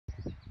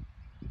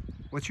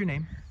What's your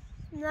name?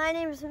 My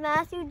name is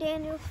Matthew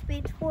Daniel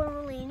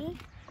Spades-Formalini.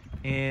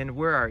 And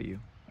where are you?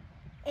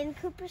 In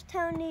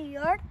Cooperstown, New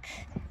York.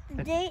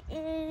 The date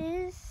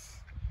is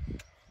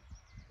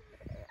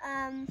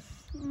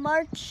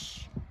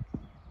March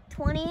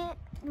 20th,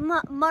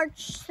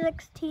 March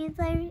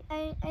 16th,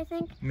 I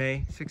think.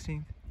 May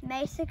 16th?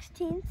 May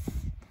 16th,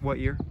 What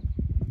year?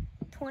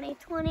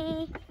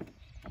 2020.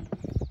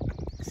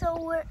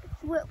 So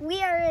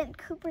we are in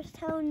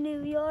Cooperstown,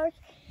 New York,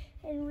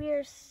 and we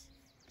are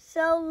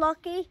so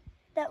lucky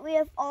that we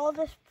have all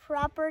this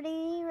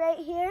property right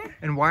here.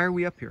 And why are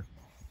we up here?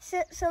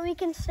 So we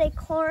can stay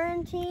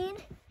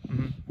quarantined,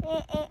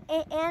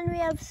 Mm-hmm. and we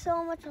have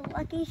so much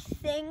lucky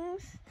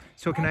things.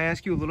 So can I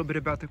ask you a little bit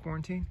about the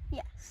quarantine?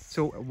 Yes.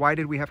 So why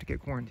did we have to get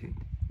quarantined?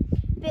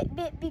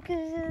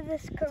 Because of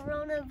this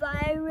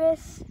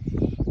coronavirus,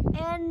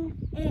 and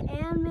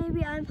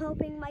maybe I'm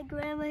hoping my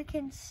grandma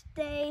can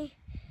stay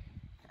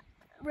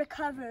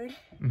recovered.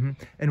 Mm-hmm.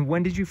 And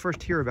when did you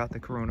first hear about the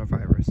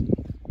coronavirus?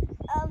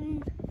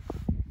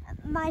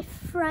 My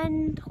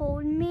friend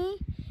told me,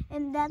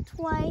 and that's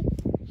why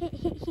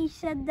he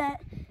said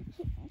that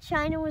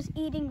China was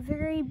eating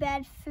very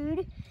bad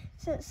food.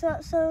 So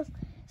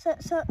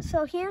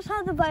here's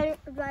how the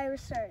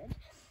virus started.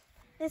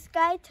 This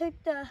guy took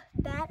the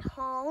bat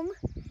home,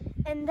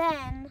 and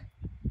then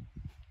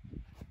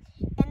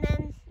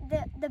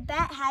the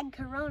bat had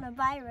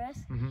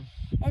coronavirus, Mm-hmm.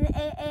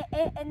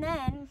 and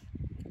then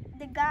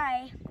the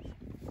guy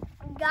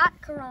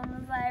got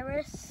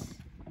coronavirus,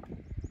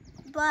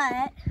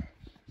 but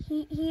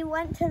he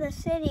went to the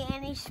city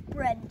and he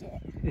spread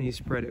it. And he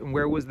spread it. And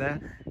where was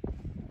that?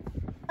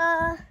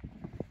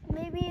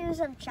 Maybe it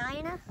was in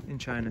China. In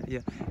China,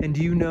 yeah. And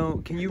do you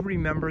know, can you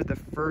remember the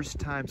first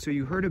time, so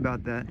you heard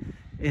about that,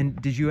 and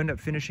did you end up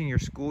finishing your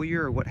school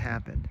year, or what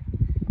happened?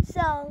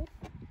 So,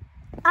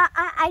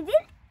 I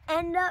didn't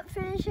end up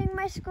finishing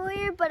my school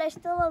year, but I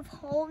still have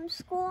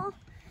homeschool,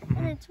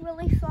 and it's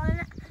really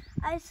fun.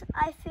 I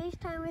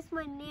FaceTime with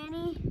my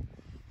nanny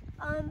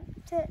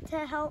to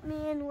help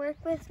me and work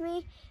with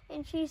me,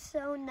 and she's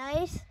so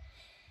nice.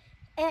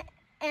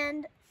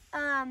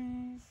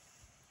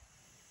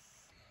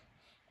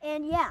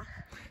 And yeah.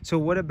 So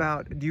what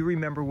about, do you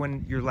remember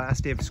when your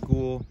last day of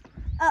school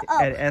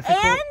at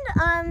Ethical?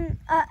 And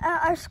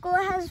our school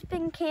has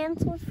been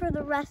canceled for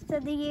the rest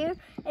of the year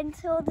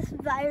until this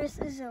virus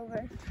is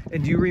over.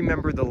 And do you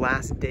remember the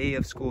last day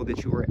of school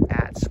that you were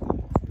at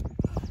school?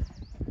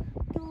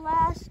 The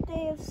last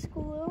day of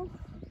school?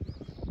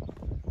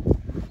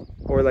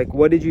 Or like,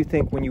 what did you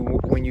think when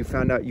you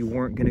found out you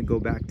weren't going to go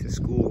back to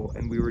school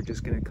and we were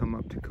just going to come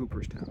up to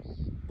Cooperstown?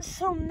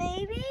 So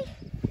maybe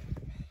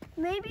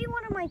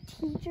one of my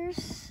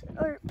teachers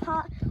or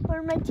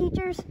my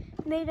teachers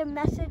made a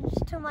message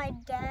to my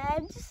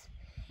dad's,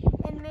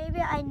 and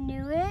maybe I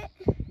knew it.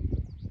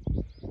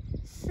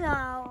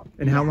 So.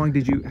 And how long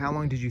did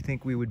you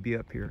think we would be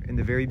up here? In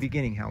the very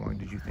beginning, how long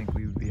did you think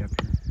we would be up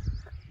here?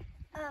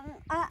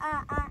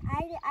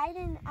 I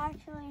didn't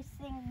actually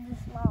think this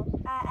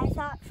long. I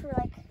thought for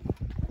like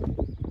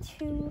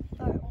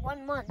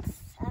 1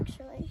 month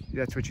actually.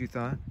 That's what you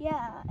thought?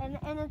 Yeah,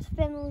 and it's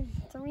been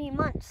 3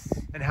 months.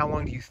 And how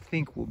long do you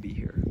think we'll be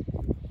here?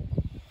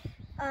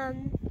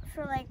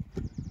 For like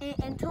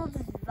until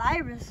this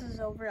virus is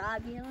over,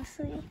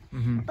 obviously.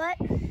 Mm-hmm. But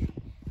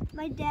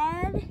my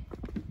dad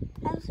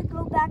has to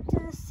go back to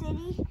the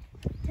city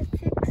to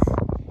fix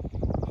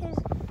his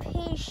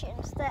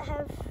patients that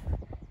have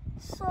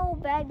so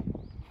bad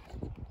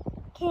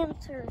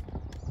cancer,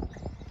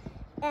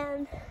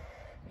 and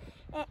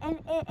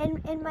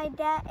my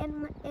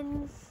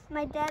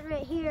dad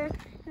right here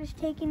who's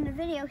taking the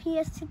video, he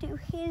has to do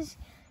his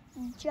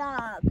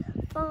job,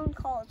 phone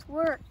calls,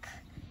 work.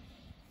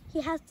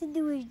 He has to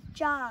do his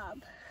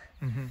job.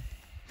 Mm-hmm.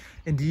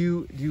 And do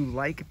you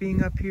like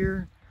being up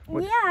here?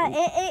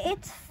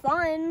 It's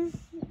fun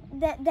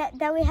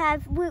that we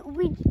have.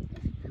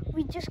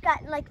 We just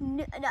got like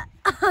new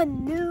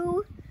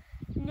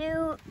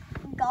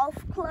golf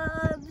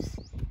clubs,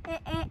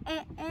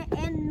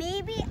 and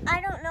maybe,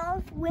 I don't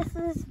know, if with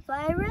this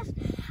virus,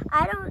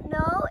 I don't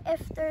know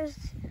if there's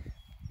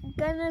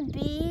gonna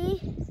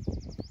be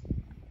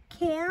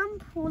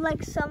camp,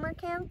 like summer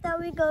camp that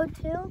we go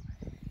to,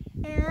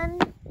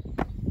 and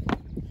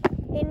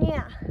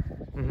yeah.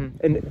 Mm-hmm.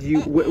 And do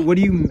you what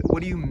do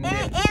you miss?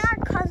 And our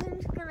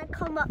cousin's gonna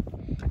come up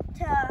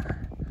to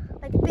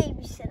like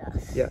babysit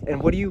us. Yeah.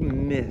 And what do you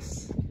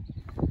miss?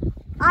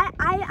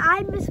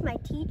 I miss my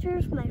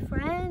teachers, my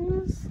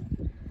friends.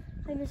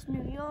 I miss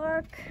New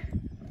York.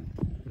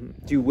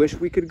 Do you wish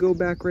we could go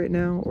back right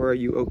now, or are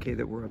you okay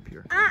that we're up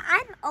here?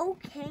 I'm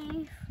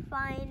okay,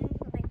 fine,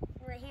 like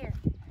we're here.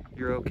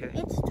 You're okay?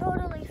 It's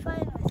totally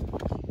fine with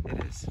me.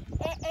 It is.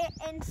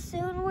 And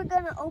soon we're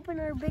gonna open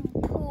our big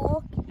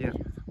pool. Yeah.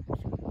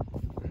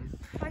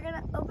 We're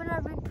gonna open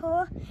our big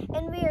pool,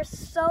 and we are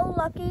so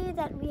lucky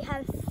that we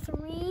have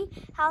 3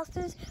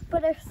 houses,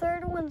 but our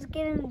 3rd one's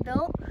getting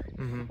built.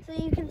 Mm-hmm. So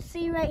you can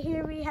see right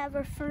here we have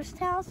our 1st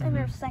house and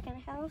our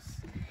 2nd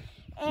house,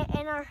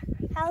 and our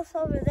house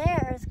over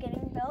there is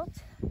getting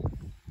built.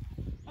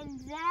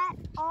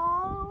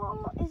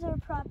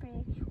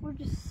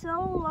 so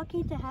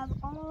lucky to have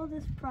all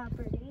this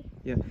property.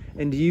 Yeah.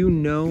 And do you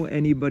know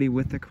anybody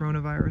with the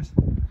coronavirus?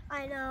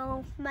 I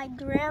know my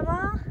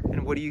grandma.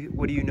 And what do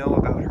you know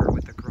about her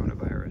with the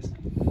coronavirus?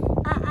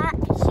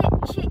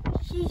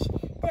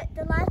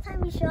 The last time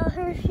we saw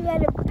her, she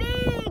had a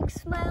big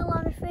smile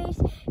on her face.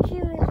 She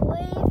was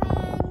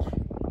waving,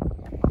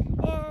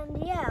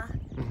 and yeah.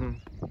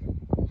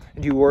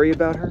 Do you worry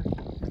about her?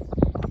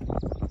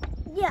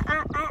 Yeah,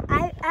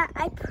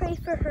 I pray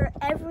for her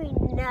every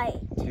night.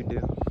 You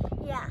do.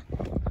 Yeah.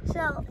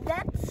 So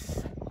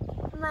that's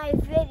my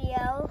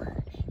video,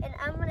 and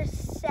I'm gonna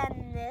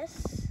send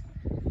this